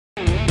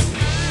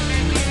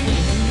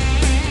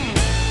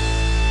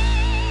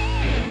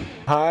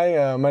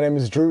Hi, my name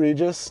is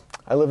Regis.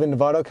 I live in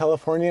Nevada,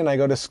 California, and I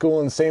go to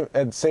school at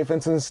St.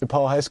 Vincent de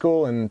Paul High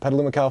School in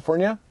Petaluma,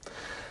 California.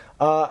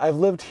 I've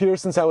lived here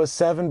since I was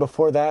 7.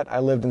 Before that, I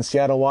lived in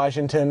Seattle,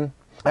 Washington.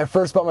 I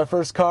first bought my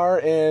first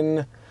car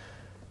when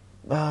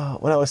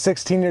I was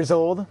 16 years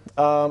old.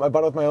 I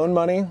bought it with my own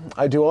money.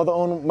 I do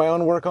all my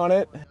own work on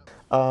it.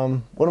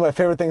 One of my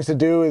favorite things to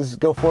do is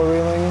go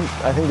four-wheeling.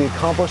 I think the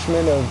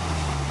accomplishment of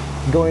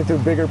going through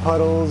bigger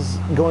puddles,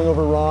 going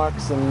over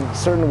rocks in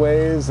certain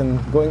ways,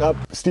 and going up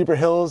steeper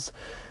hills,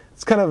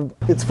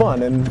 it's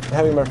fun. And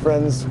having my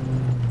friends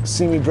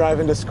see me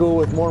drive into school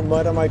with more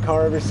mud on my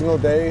car every single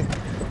day,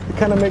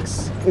 it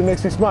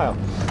makes me smile.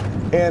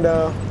 And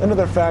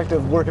another fact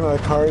of working on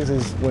the cars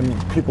is when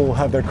people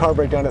have their car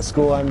break down at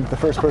school, I'm the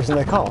first person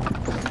they call.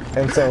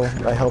 And so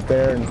I help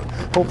there, and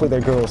hopefully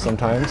they're girls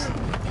sometimes.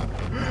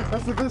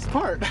 That's the best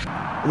part.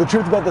 The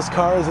truth about this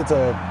car is it's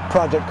a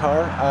project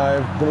car.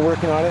 I've been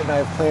working on it and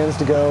I have plans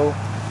to go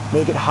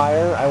make it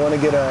higher. I want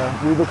to get a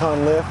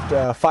Rubicon lift,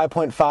 a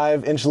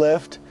 5.5-inch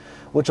lift,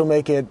 which will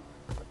make it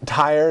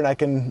higher and I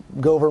can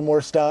go over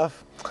more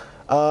stuff.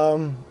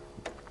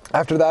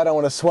 After that, I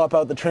want to swap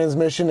out the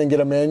transmission and get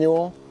a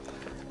manual,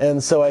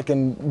 and so I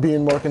can be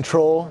in more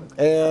control,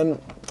 and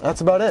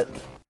that's about it.